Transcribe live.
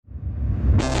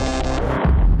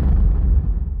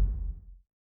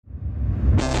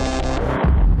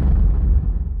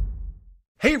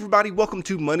Hey everybody, welcome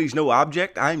to Money's No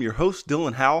Object. I am your host,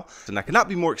 Dylan Howell, and I cannot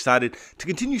be more excited to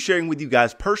continue sharing with you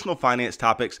guys personal finance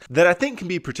topics that I think can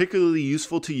be particularly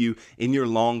useful to you in your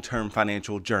long-term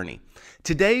financial journey.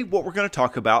 Today, what we're going to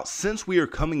talk about, since we are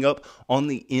coming up on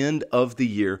the end of the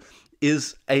year,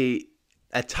 is a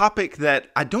topic that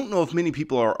I don't know if many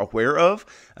people are aware of,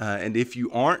 and if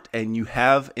you aren't and you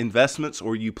have investments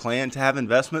or you plan to have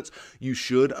investments, you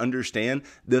should understand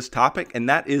this topic, and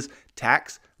that is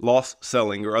tax loss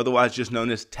selling, or otherwise just known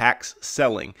as tax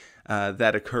selling,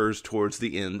 that occurs towards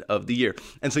the end of the year.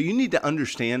 And so you need to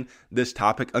understand this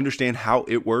topic, understand how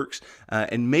it works,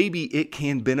 and maybe it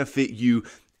can benefit you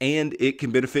and it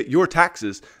can benefit your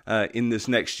taxes in this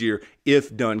next year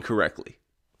if done correctly.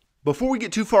 Before we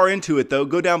get too far into it though,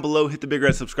 go down below, hit the big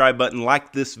red subscribe button,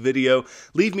 like this video,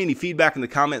 leave me any feedback in the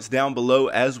comments down below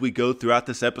as we go throughout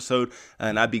this episode,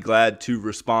 and I'd be glad to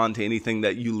respond to anything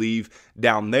that you leave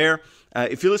down there.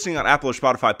 If you're listening on Apple or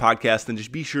Spotify podcasts, then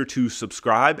just be sure to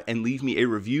subscribe and leave me a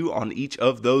review on each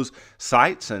of those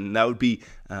sites, and that would be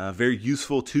very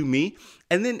useful to me.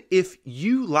 And then if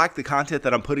you like the content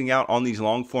that I'm putting out on these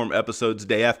long form episodes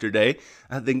day after day,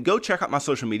 then go check out my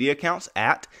social media accounts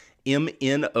at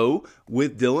MNO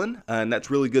with Dylan, and that's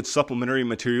really good supplementary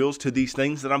materials to these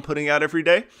things that I'm putting out every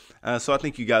day. So I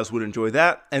think you guys would enjoy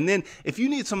that. And then if you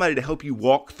need somebody to help you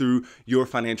walk through your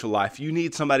financial life, you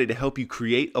need somebody to help you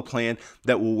create a plan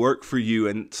that will work for you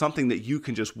and something that you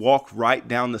can just walk right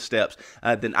down the steps,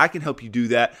 then I can help you do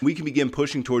that. We can begin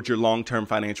pushing towards your long-term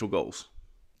financial goals.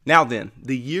 Now then,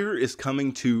 the year is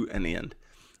coming to an end.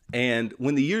 And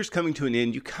when the year's coming to an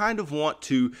end, you kind of want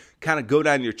to go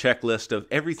down your checklist of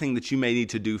everything that you may need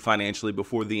to do financially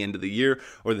before the end of the year,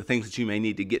 or the things that you may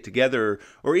need to get together,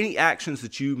 or any actions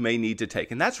that you may need to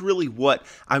take. And that's really what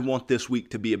I want this week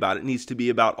to be about. It needs to be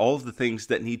about all of the things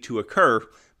that need to occur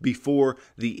before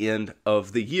the end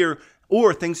of the year,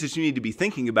 or things that you need to be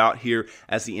thinking about here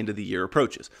as the end of the year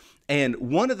approaches. And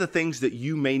one of the things that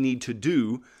you may need to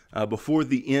do before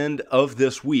the end of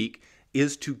this week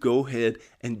is to go ahead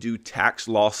and do tax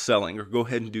loss selling, or go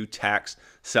ahead and do tax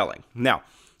selling. Now,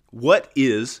 what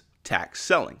is tax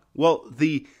selling? Well,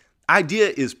 the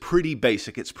idea is pretty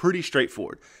basic. It's pretty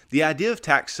straightforward. The idea of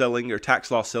tax selling or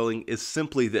tax loss selling is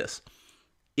simply this.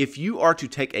 If you are to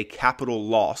take a capital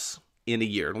loss in a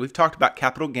year, and we've talked about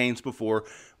capital gains before,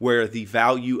 where the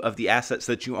value of the assets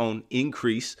that you own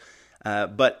increase,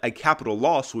 but a capital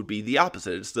loss would be the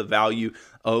opposite. It's the value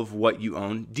of what you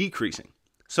own decreasing.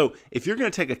 So if you're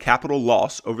going to take a capital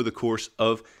loss over the course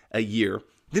of a year,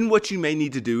 then what you may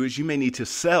need to do is you may need to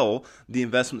sell the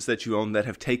investments that you own that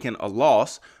have taken a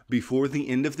loss before the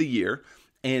end of the year.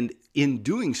 And in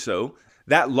doing so,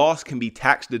 that loss can be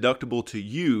tax deductible to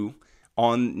you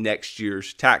on next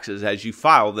year's taxes as you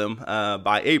file them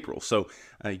by April. So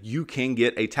you can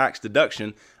get a tax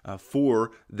deduction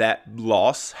for that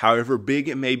loss, however big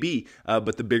it may be.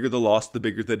 But the bigger the loss, the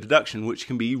bigger the deduction, which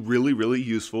can be really, really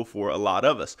useful for a lot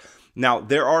of us. Now,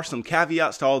 there are some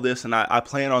caveats to all this, and I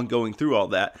plan on going through all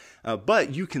that,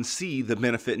 but you can see the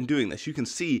benefit in doing this. You can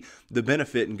see the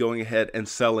benefit in going ahead and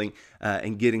selling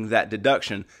and getting that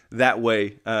deduction. That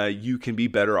way, you can be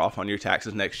better off on your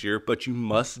taxes next year, but you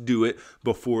must do it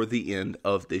before the end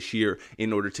of this year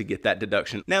in order to get that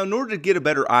deduction. Now, in order to get a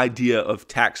better idea of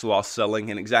tax loss selling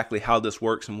and exactly how this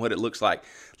works and what it looks like,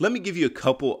 let me give you a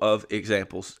couple of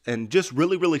examples, and just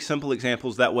really, really simple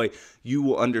examples. That way, you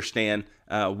will understand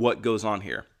what goes on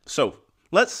here. So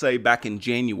let's say back in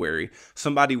January,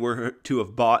 somebody were to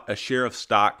have bought a share of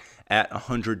stock at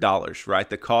 $100, right?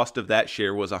 The cost of that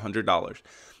share was $100.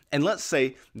 And let's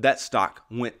say that stock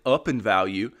went up in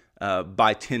value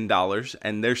by $10,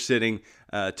 and they're sitting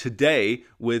today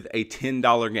with a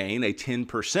 $10 gain, a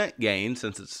 10% gain,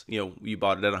 since it's, you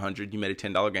bought it at 100, you made a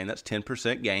 $10 gain, that's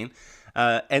 10% gain.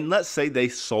 And let's say they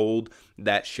sold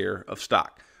that share of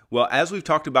stock. Well, as we've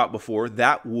talked about before,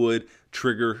 that would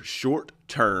trigger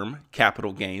short-term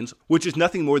capital gains, which is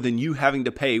nothing more than you having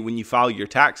to pay when you file your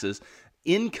taxes,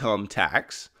 income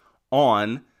tax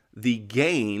on the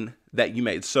gain that you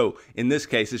made. So in this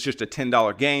case, it's just a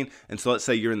 $10 gain. And so let's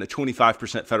say you're in the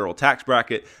 25% federal tax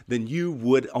bracket, then you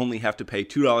would only have to pay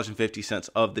 $2.50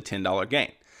 of the $10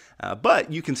 gain. But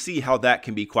you can see how that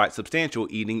can be quite substantial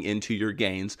eating into your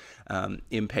gains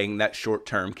in paying that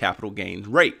short-term capital gain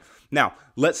rate. Now,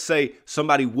 let's say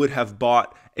somebody would have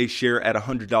bought a share at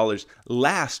 $100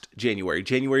 last January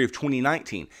of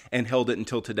 2019, and held it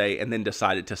until today and then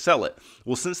decided to sell it.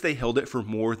 Well, since they held it for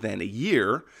more than a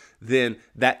year, then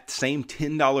that same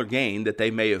 $10 gain that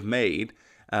they may have made,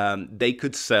 they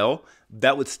could sell.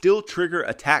 That would still trigger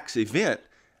a tax event,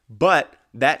 but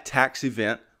that tax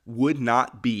event would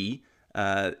not be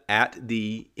at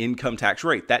the income tax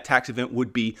rate. That tax event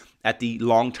would be at the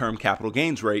long-term capital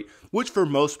gains rate, which for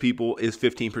most people is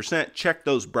 15%. Check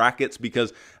those brackets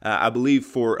because I believe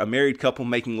for a married couple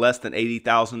making less than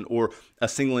 $80,000 or a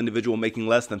single individual making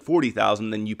less than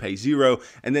 $40,000, then you pay 0.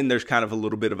 And then there's kind of a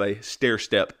little bit of a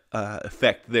stair-step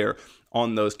effect there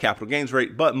on those capital gains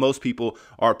rate, but most people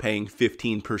are paying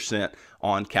 15%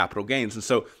 on capital gains. And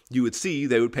so you would see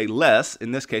they would pay less.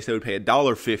 In this case, they would pay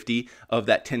 $1.50 of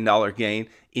that $10 gain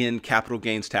in capital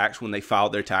gains tax when they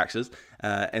filed their taxes.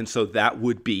 And so that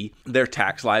would be their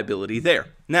tax liability there.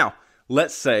 Now,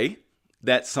 let's say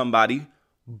that somebody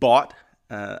bought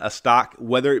a stock,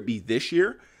 whether it be this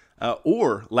year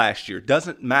or last year,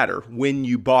 doesn't matter when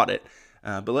you bought it.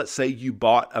 But let's say you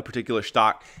bought a particular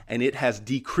stock and it has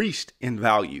decreased in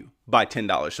value by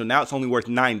 $10. So now it's only worth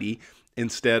 90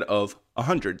 instead of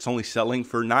 100. It's only selling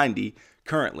for 90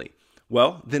 currently.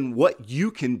 Well, then what you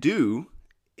can do,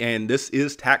 and this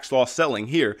is tax loss selling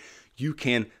here, you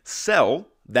can sell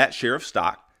that share of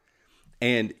stock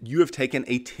and you have taken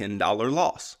a $10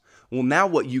 loss. Well, now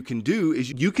what you can do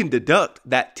is you can deduct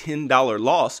that $10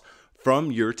 loss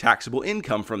from your taxable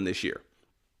income from this year.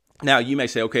 Now, you may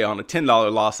say, okay, on a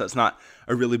 $10 loss, that's not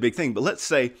a really big thing. But let's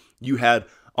say you had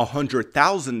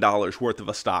 $100,000 worth of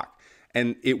a stock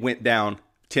and it went down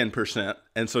 10%.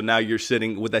 And so now you're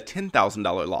sitting with a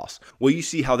 $10,000 loss. Well, you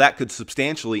see how that could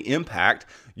substantially impact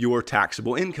your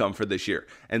taxable income for this year.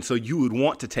 And so you would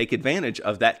want to take advantage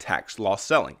of that tax loss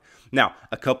selling. Now,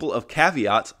 a couple of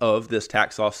caveats of this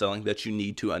tax loss selling that you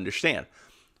need to understand.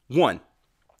 One,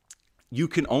 you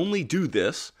can only do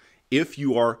this if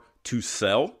you are to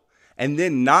sell and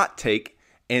then not take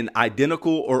an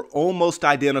identical or almost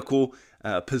identical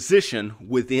position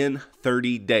within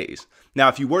 30 days. Now,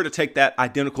 if you were to take that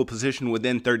identical position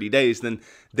within 30 days, then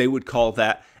they would call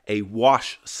that a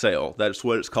wash sale. That's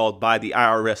what it's called by the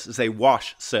IRS, is a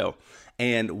wash sale.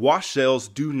 And wash sales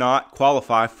do not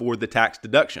qualify for the tax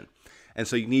deduction. And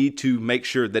so you need to make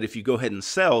sure that if you go ahead and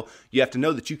sell, you have to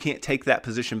know that you can't take that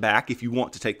position back if you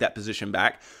want to take that position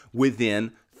back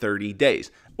within 30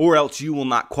 days, or else you will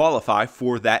not qualify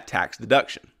for that tax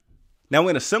deduction. Now,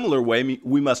 in a similar way,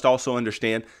 we must also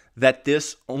understand that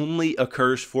this only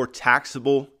occurs for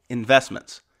taxable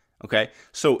investments. Okay,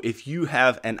 so if you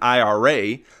have an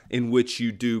IRA in which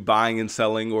you do buying and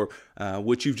selling, or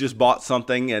which you've just bought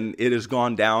something and it has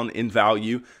gone down in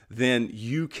value, then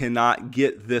you cannot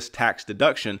get this tax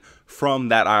deduction from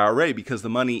that IRA because the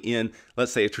money in,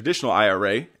 let's say, a traditional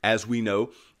IRA, as we know,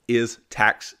 is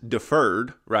tax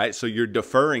deferred, right? So you're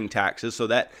deferring taxes, so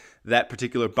that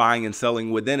particular buying and selling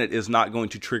within it is not going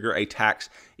to trigger a tax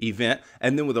event.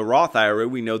 And then with a Roth IRA,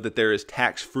 we know that there is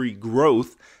tax-free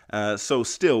growth. So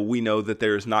still, we know that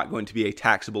there is not going to be a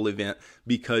taxable event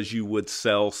because you would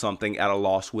sell something at a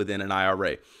loss within an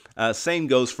IRA. Same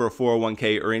goes for a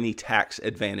 401k or any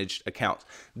tax-advantaged account.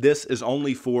 This is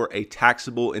only for a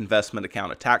taxable investment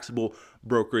account, a taxable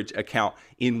brokerage account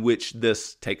in which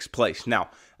this takes place. Now,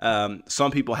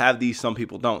 some people have these, some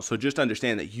people don't. So just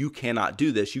understand that you cannot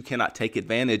do this. You cannot take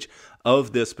advantage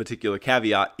of this particular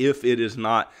caveat if it is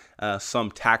not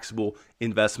some taxable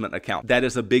investment account. That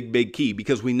is a big, big key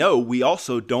because we know we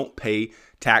also don't pay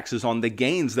taxes on the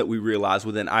gains that we realize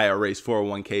within IRAs,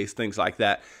 401ks, things like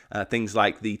that, things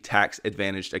like the tax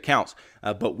advantaged accounts.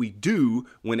 But we do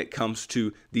when it comes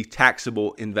to the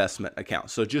taxable investment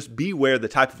accounts. So just beware the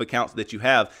type of accounts that you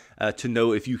have to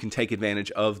know if you can take advantage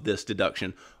of this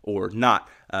deduction or not.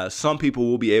 Some people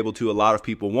will be able to, a lot of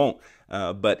people won't.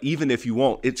 But even if you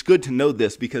won't, it's good to know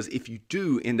this because if you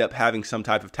do end up having some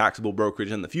type of taxable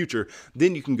brokerage in the future,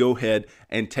 then you can go ahead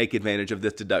and take advantage of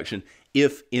this deduction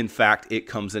if in fact it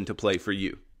comes into play for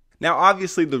you. Now,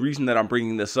 obviously, the reason that I'm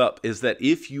bringing this up is that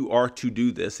if you are to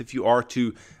do this, if you are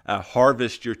to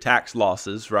harvest your tax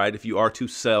losses, right, if you are to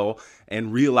sell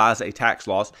and realize a tax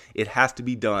loss, it has to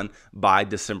be done by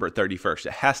December 31st.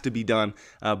 It has to be done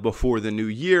before the new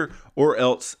year, or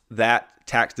else that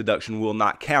tax deduction will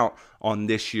not count on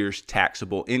this year's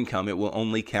taxable income. It will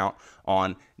only count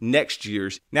on next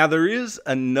year's. Now, there is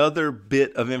another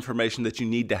bit of information that you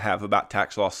need to have about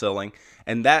tax loss selling,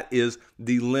 and that is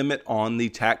the limit on the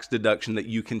tax deduction that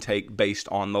you can take based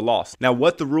on the loss. Now,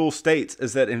 what the rule states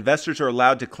is that investors are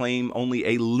allowed to claim only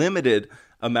a limited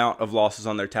amount of losses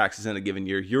on their taxes in a given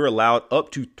year. You're allowed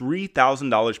up to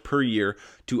 $3,000 per year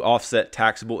to offset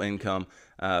taxable income,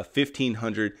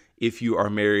 $1,500 if you are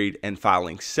married and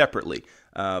filing separately.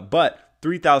 But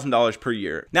 $3,000 per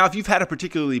year. Now, if you've had a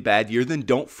particularly bad year, then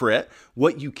don't fret.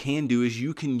 What you can do is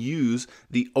you can use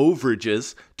the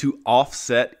overages to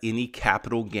offset any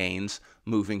capital gains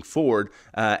moving forward,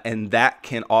 and that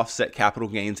can offset capital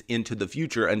gains into the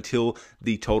future until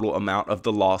the total amount of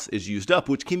the loss is used up,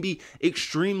 which can be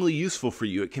extremely useful for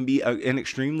you. It can be an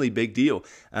extremely big deal,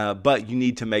 but you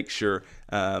need to make sure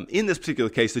in this particular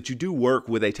case that you do work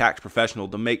with a tax professional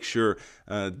to make sure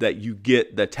that you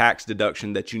get the tax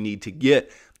deduction that you need to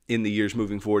get in the years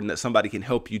moving forward, and that somebody can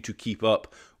help you to keep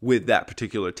up with that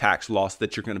particular tax loss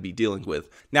that you're going to be dealing with.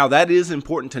 Now, that is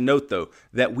important to note, though,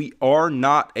 that we are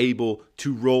not able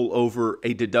to roll over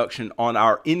a deduction on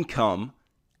our income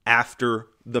after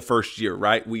the first year,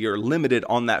 right? We are limited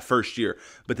on that first year,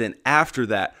 but then after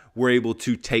that, we're able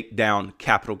to take down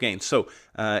capital gains. So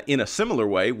in a similar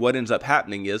way, what ends up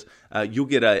happening is you'll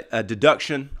get a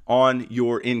deduction on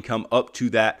your income up to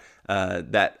that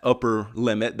upper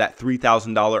limit, that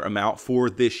 $3,000 amount for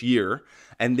this year.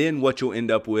 And then what you'll end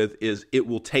up with is it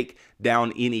will take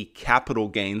down any capital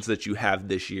gains that you have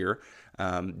this year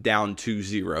down to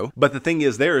zero. But the thing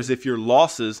is if your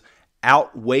losses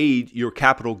outweighed your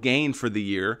capital gain for the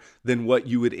year, then what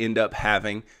you would end up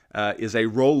having is a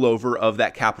rollover of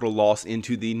that capital loss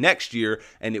into the next year,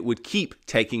 and it would keep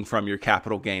taking from your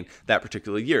capital gain that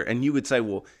particular year. And you would say,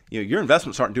 well, your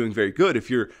investments aren't doing very good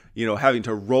if you're, having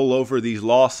to roll over these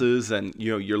losses and,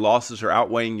 your losses are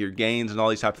outweighing your gains and all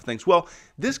these types of things. Well,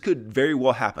 this could very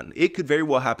well happen. It could very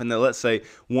well happen that, let's say,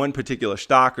 one particular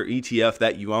stock or ETF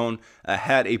that you own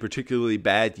had a particularly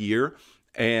bad year,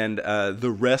 and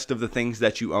the rest of the things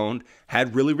that you owned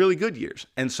had really, really good years.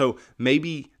 And so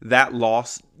maybe that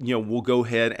loss, will go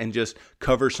ahead and just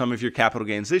cover some of your capital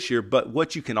gains this year. But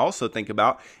what you can also think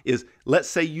about is, let's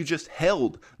say you just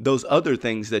held those other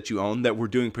things that you own that were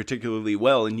doing particularly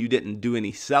well and you didn't do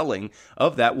any selling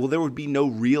of that. Well, there would be no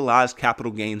realized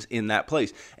capital gains in that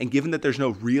place. And given that there's no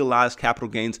realized capital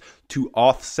gains to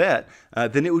offset,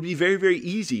 then it would be very, very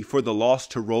easy for the loss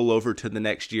to roll over to the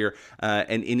next year,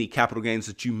 and any capital gains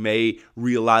that you may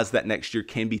realize that next year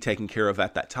can be taken care of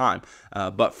at that time.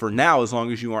 But for now, as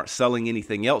long as you aren't selling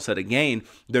anything else at a gain,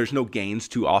 there's no gains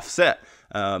to offset.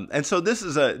 And so this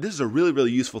is a really,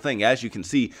 really useful thing, as you can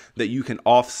see, that you can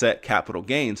offset capital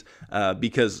gains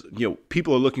because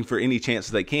people are looking for any chance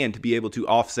they can to be able to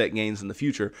offset gains in the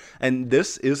future. And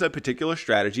this is a particular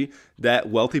strategy that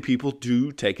wealthy people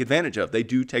do take advantage of. They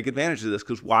do take advantage of this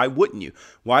because why wouldn't you?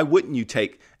 Why wouldn't you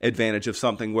take advantage of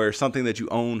something where something that you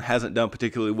own hasn't done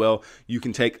particularly well? You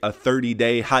can take a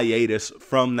 30-day hiatus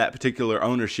from that particular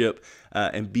ownership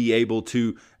and be able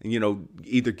to,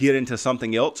 either get into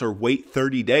something else or wait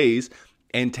 30 days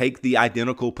and take the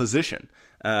identical position.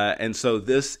 And so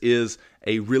this is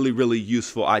a really, really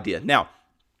useful idea. Now,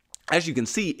 as you can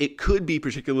see, it could be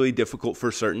particularly difficult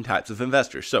for certain types of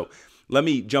investors. So let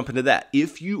me jump into that.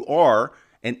 If you are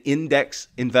an index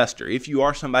investor, if you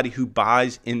are somebody who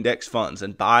buys index funds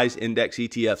and buys index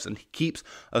ETFs and keeps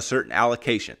a certain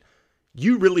allocation,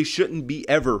 you really shouldn't be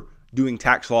ever doing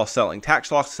tax loss selling.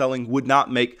 Tax loss selling would not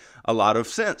make a lot of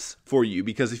sense for you,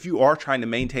 because if you are trying to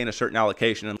maintain a certain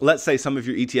allocation, and let's say some of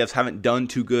your ETFs haven't done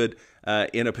too good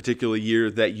in a particular year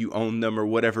that you own them, or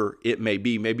whatever it may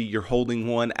be, maybe you're holding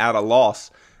one at a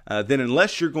loss, then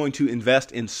unless you're going to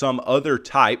invest in some other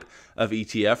type of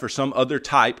ETF or some other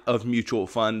type of mutual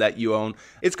fund that you own,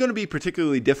 it's going to be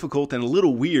particularly difficult and a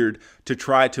little weird to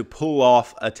try to pull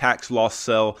off a tax loss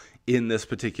sell in this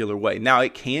particular way. Now,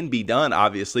 it can be done,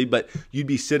 obviously, but you'd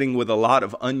be sitting with a lot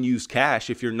of unused cash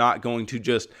if you're not going to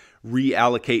just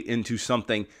reallocate into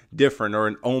something different or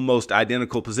an almost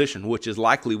identical position, which is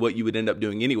likely what you would end up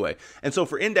doing anyway. And so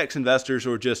for index investors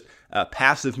or just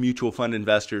passive mutual fund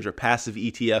investors or passive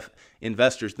ETF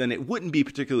investors, then it wouldn't be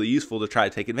particularly useful to try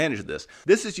to take advantage of this.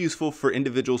 This is useful for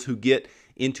individuals who get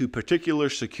into particular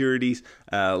securities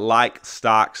like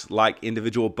stocks, like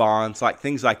individual bonds, like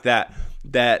things like that,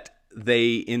 that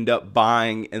they end up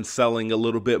buying and selling a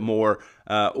little bit more,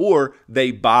 or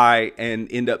they buy and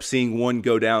end up seeing one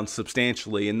go down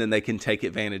substantially, and then they can take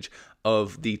advantage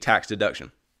of the tax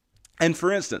deduction. And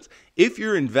for instance, if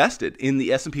you're invested in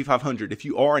the S&P 500, if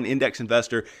you are an index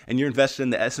investor and you're invested in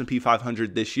the S&P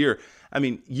 500 this year, I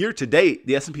mean, year to date,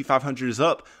 the S&P 500 is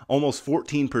up almost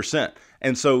 14%.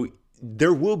 And so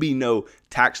there will be no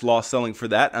tax loss selling for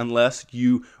that unless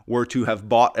you were to have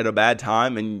bought at a bad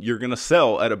time and you're going to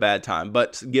sell at a bad time.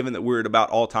 But given that we're at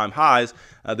about all-time highs,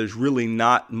 there's really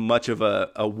not much of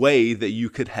a way that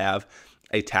you could have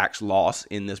a tax loss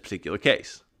in this particular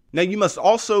case. Now, you must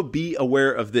also be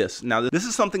aware of this. Now, this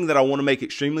is something that I want to make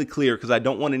extremely clear because I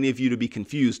don't want any of you to be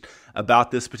confused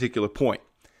about this particular point.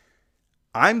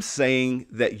 I'm saying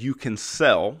that you can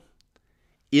sell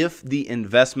if the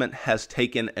investment has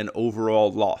taken an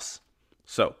overall loss.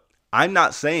 So I'm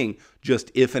not saying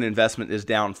just if an investment is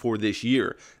down for this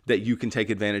year that you can take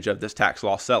advantage of this tax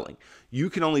loss selling. You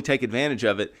can only take advantage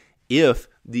of it if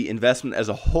the investment as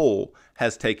a whole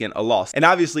has taken a loss. And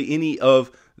obviously any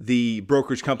of the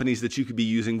brokerage companies that you could be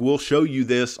using will show you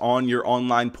this on your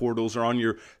online portals or on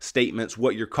your statements,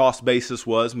 what your cost basis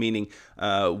was, meaning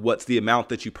what's the amount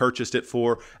that you purchased it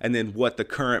for, and then what the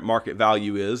current market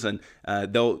value is. And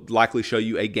they'll likely show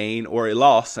you a gain or a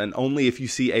loss. And only if you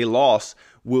see a loss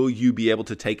will you be able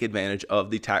to take advantage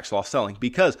of the tax loss selling,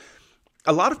 because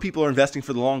a lot of people are investing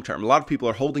for the long term. A lot of people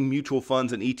are holding mutual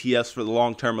funds and ETFs for the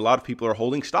long term. A lot of people are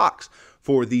holding stocks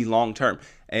for the long term.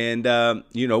 And,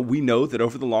 we know that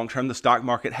over the long term, the stock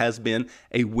market has been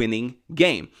a winning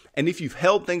game. And if you've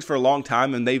held things for a long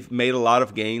time and they've made a lot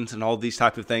of gains and all these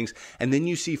type of things, and then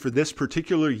you see for this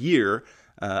particular year,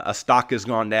 a stock has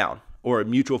gone down, or a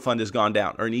mutual fund has gone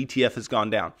down, or an ETF has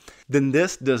gone down, then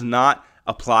this does not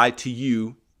apply to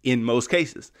you in most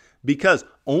cases, because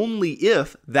only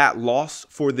if that loss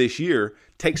for this year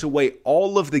takes away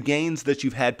all of the gains that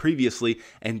you've had previously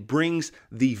and brings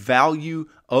the value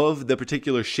of the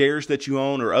particular shares that you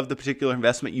own or of the particular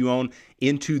investment you own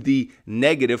into the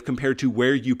negative compared to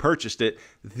where you purchased it,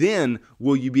 then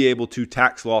will you be able to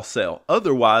tax loss sell.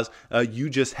 Otherwise, you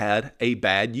just had a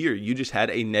bad year. You just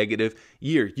had a negative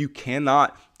year. You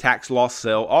cannot tax loss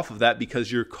sell off of that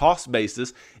because your cost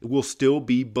basis will still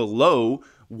be below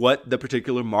what the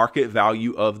particular market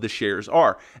value of the shares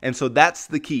are. And so that's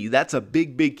the key. That's a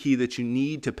big, big key that you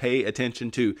need to pay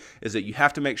attention to, is that you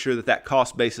have to make sure that that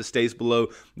cost basis stays below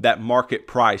that market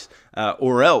price,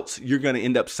 or else you're going to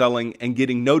end up selling and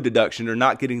getting no deduction, or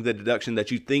not getting the deduction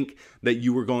that you think that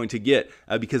you were going to get,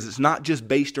 because it's not just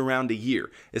based around a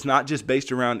year. It's not just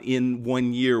based around in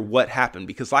 1 year what happened,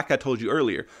 because like I told you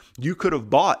earlier, you could have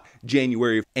bought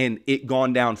January and it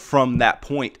gone down from that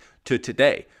point to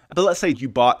today. But let's say you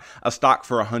bought a stock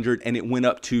for 100 and it went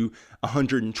up to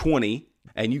 120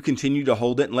 and you continue to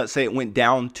hold it. And let's say it went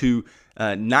down to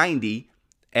 90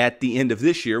 at the end of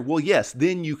this year. Well, yes,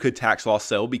 then you could tax loss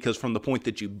sell, because from the point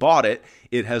that you bought it,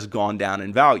 it has gone down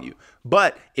in value.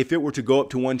 But if it were to go up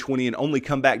to 120 and only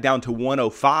come back down to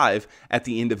 105 at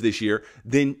the end of this year,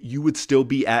 then you would still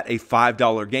be at a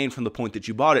 $5 gain from the point that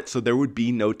you bought it. So there would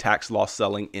be no tax loss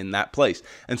selling in that place.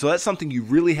 And so that's something you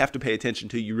really have to pay attention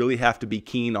to. You really have to be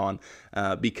keen on,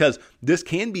 because this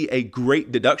can be a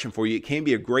great deduction for you. It can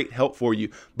be a great help for you,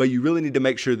 but you really need to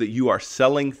make sure that you are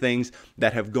selling things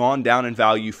that have gone down in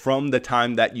value from the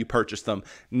time that you purchased them,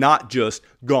 not just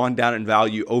gone down in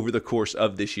value over the course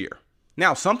of this year.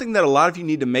 Now, something that a lot of you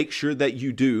need to make sure that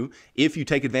you do if you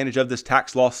take advantage of this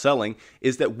tax loss selling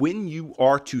is that when you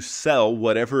are to sell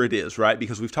whatever it is, right?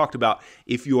 Because we've talked about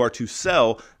if you are to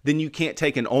sell, then you can't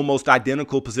take an almost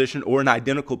identical position or an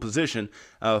identical position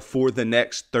for the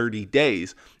next 30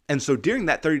 days. And so during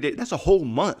that 30 days, that's a whole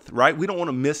month, right? We don't want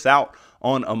to miss out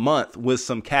on a month with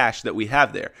some cash that we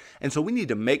have there. And so we need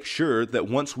to make sure that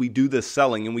once we do this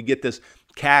selling and we get this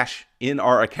cash in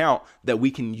our account that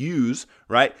we can use,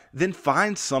 right, then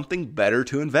find something better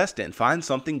to invest in. Find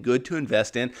something good to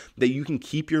invest in that you can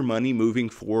keep your money moving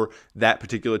for that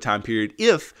particular time period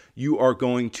if you are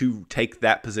going to take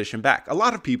that position back. A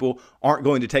lot of people aren't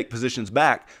going to take positions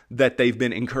back that they've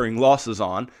been incurring losses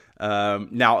on.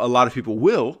 Now, a lot of people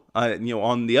will,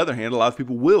 on the other hand, a lot of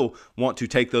people will want to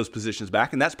take those positions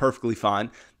back, and that's perfectly fine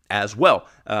as well.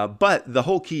 But the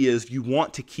whole key is you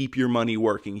want to keep your money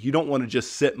working. You don't want to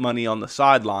just sit money on the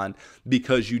sideline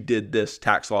because you did this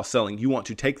tax loss selling. You want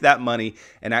to take that money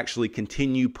and actually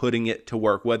continue putting it to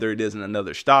work, whether it is in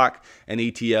another stock, an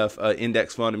ETF, an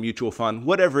index fund, a mutual fund,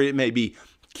 whatever it may be.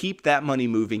 Keep that money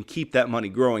moving, keep that money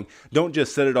growing. Don't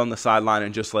just set it on the sideline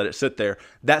and just let it sit there.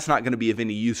 That's not going to be of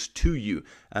any use to you.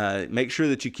 Make sure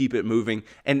that you keep it moving.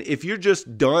 And if you're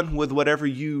just done with whatever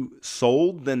you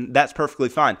sold, then that's perfectly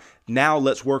fine. Now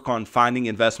let's work on finding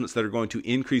investments that are going to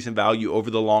increase in value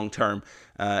over the long term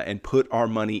and put our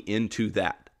money into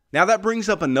that. Now that brings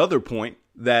up another point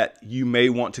that you may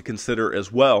want to consider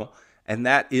as well. And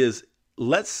that is,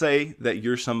 let's say that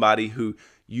you're somebody who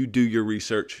you do your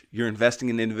research, you're investing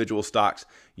in individual stocks,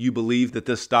 you believe that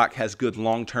this stock has good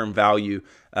long-term value,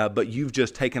 but you've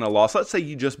just taken a loss. Let's say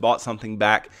you just bought something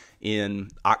back in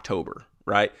October,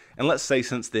 right? And let's say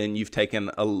since then you've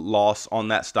taken a loss on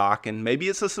that stock, and maybe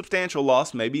it's a substantial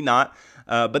loss, maybe not.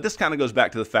 But this kind of goes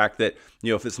back to the fact that,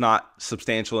 if it's not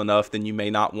substantial enough, then you may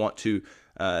not want to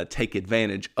take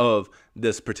advantage of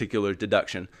this particular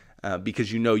deduction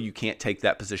because you can't take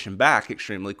that position back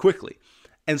extremely quickly.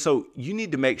 And so you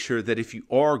need to make sure that if you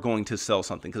are going to sell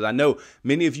something, because I know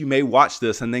many of you may watch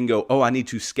this and then go, oh, I need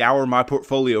to scour my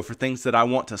portfolio for things that I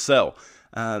want to sell.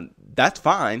 that's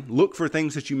fine. Look for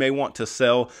things that you may want to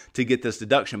sell to get this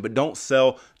deduction, but don't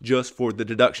sell just for the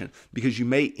deduction, because you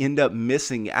may end up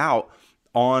missing out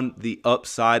on the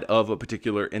upside of a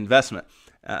particular investment.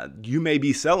 You may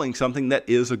be selling something that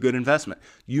is a good investment.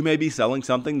 You may be selling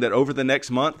something that over the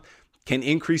next month can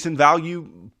increase in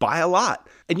value by a lot.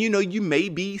 And you may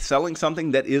be selling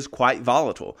something that is quite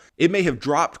volatile. It may have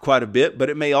dropped quite a bit, but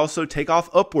it may also take off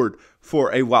upward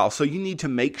for a while. So you need to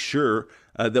make sure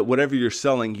that whatever you're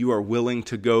selling, you are willing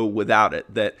to go without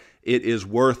it, that it is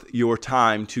worth your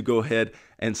time to go ahead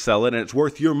and sell it, and it's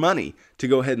worth your money to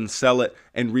go ahead and sell it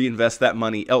and reinvest that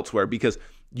money elsewhere, because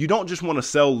you don't just want to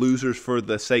sell losers for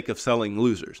the sake of selling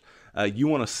losers. You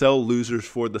want to sell losers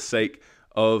for the sake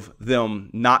of them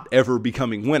not ever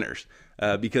becoming winners.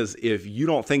 Because if you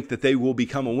don't think that they will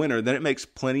become a winner, then it makes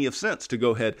plenty of sense to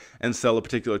go ahead and sell a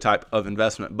particular type of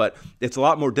investment. But it's a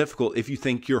lot more difficult if you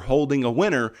think you're holding a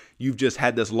winner, you've just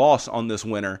had this loss on this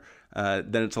winner,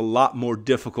 then it's a lot more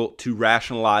difficult to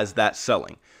rationalize that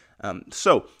selling.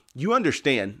 So you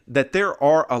understand that there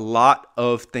are a lot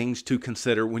of things to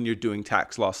consider when you're doing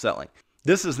tax loss selling.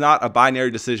 This is not a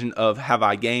binary decision of have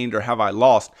I gained or have I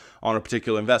lost on a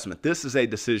particular investment. This is a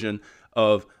decision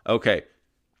of, okay,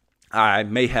 I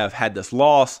may have had this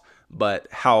loss, but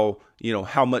how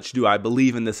much do I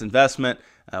believe in this investment?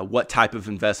 What type of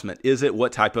investment is it?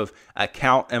 What type of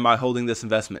account am I holding this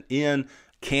investment in?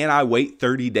 Can I wait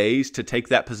 30 days to take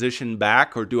that position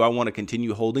back, or do I want to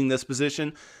continue holding this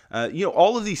position?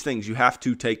 All of these things you have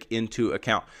to take into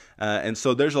account. And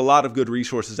so there's a lot of good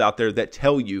resources out there that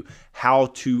tell you how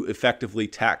to effectively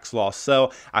tax loss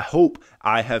sell. I hope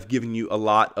I have given you a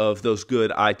lot of those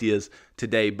good ideas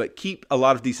today, but keep a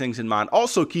lot of these things in mind.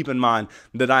 Also keep in mind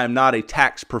that I am not a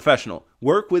tax professional.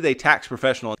 Work with a tax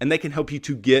professional and they can help you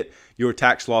to get your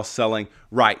tax loss selling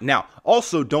right. Now,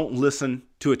 also don't listen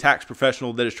to a tax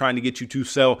professional that is trying to get you to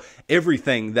sell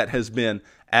everything that has been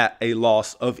at a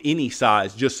loss of any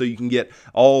size just so you can get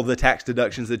all the tax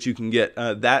deductions that you can get.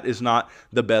 That is not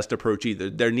the best approach either.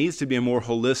 There needs to be a more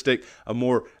holistic, a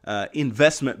more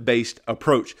investment-based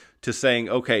approach to saying,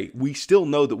 okay, we still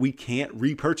know that we can't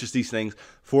repurchase these things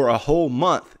for a whole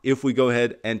month if we go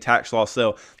ahead and tax loss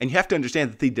sell. And you have to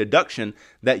understand that the deduction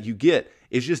that you get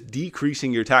is just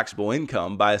decreasing your taxable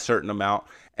income by a certain amount.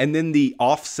 And then the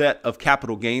offset of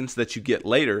capital gains that you get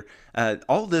later,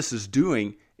 all this is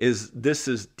doing is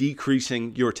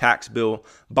decreasing your tax bill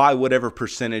by whatever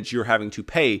percentage you're having to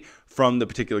pay from the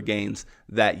particular gains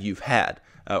that you've had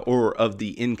or of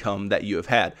the income that you have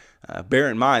had. Bear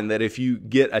in mind that if you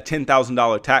get a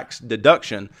 $10,000 tax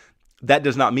deduction, that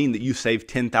does not mean that you save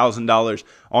 $10,000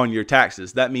 on your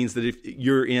taxes. That means that if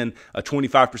you're in a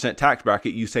 25% tax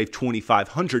bracket, you save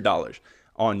 $2,500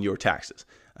 on your taxes.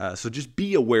 So just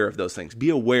be aware of those things. Be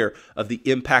aware of the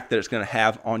impact that it's going to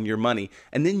have on your money.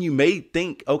 And then you may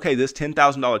think, okay, this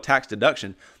 $10,000 tax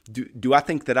deduction, do I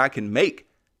think that I can make,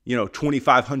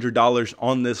 $2,500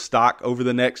 on this stock over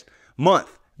the next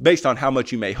month based on how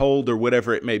much you may hold or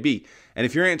whatever it may be? And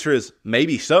if your answer is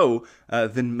maybe so,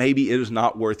 then maybe it is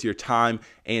not worth your time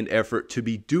and effort to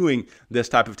be doing this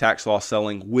type of tax loss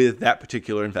selling with that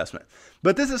particular investment.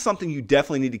 But this is something you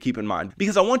definitely need to keep in mind,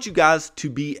 because I want you guys to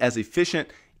be as efficient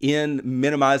in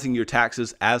minimizing your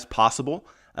taxes as possible.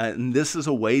 And this is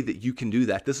a way that you can do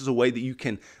that. This is a way that you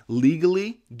can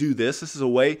legally do this. This is a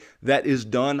way that is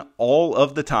done all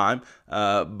of the time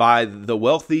by the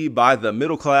wealthy, by the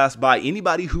middle class, by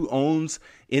anybody who owns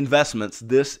investments.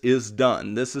 This is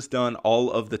done. This is done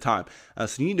all of the time.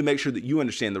 So you need to make sure that you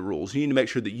understand the rules. You need to make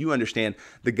sure that you understand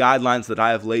the guidelines that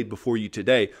I have laid before you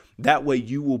today. That way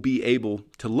you will be able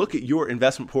to look at your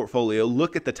investment portfolio,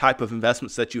 look at the type of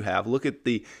investments that you have, look at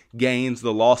the gains,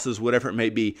 the losses, whatever it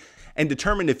may be, and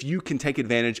determine if you can take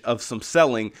advantage of some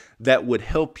selling that would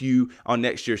help you on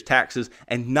next year's taxes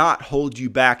and not hold you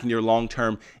back in your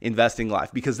long-term investing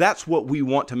life. Because that's what we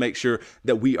want to make sure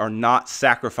that we are not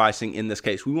sacrificing in this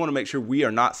case. We want to make sure we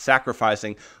are not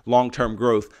sacrificing long-term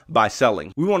growth by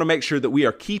selling. We want to make sure that we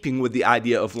are keeping with the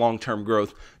idea of long-term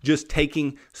growth, just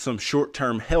taking some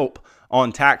short-term help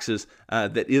on taxes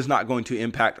that is not going to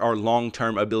impact our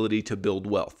long-term ability to build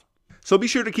wealth. So be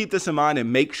sure to keep this in mind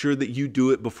and make sure that you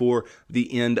do it before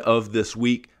the end of this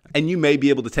week. And you may be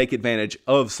able to take advantage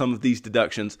of some of these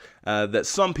deductions that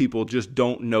some people just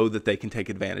don't know that they can take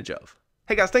advantage of.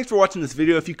 Hey guys, thanks for watching this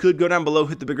video. If you could, go down below,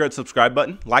 hit the big red subscribe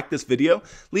button, like this video,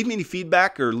 leave me any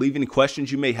feedback or leave any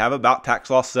questions you may have about tax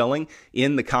loss selling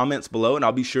in the comments below, and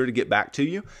I'll be sure to get back to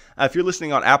you. If you're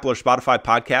listening on Apple or Spotify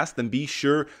podcasts, then be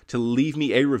sure to leave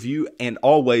me a review and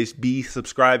always be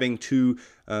subscribing to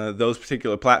those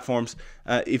particular platforms.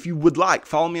 If you would like,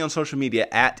 follow me on social media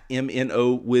at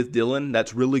MNO with Dylan.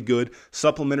 That's really good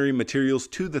supplementary materials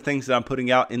to the things that I'm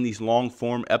putting out in these long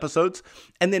form episodes.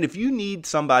 And then if you need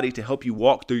somebody to help you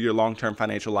walk through your long-term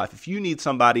financial life, if you need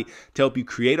somebody to help you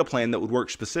create a plan that would work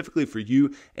specifically for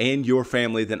you and your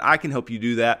family, then I can help you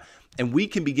do that. And we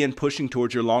can begin pushing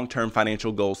towards your long-term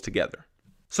financial goals together.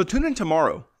 So tune in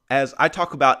tomorrow as I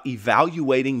talk about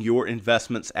evaluating your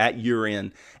investments at year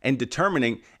end and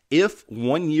determining if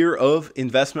 1 year of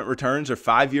investment returns or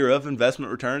 5 year of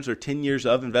investment returns or 10 years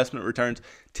of investment returns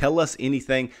tell us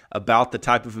anything about the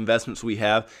type of investments we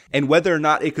have and whether or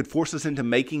not it could force us into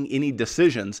making any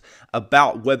decisions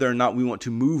about whether or not we want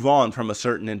to move on from a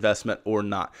certain investment or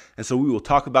not. And so we will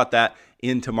talk about that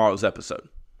in tomorrow's episode.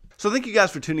 So thank you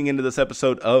guys for tuning into this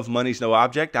episode of Money's No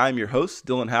Object. I'm your host,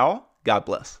 Dylan Howell. God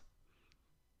bless.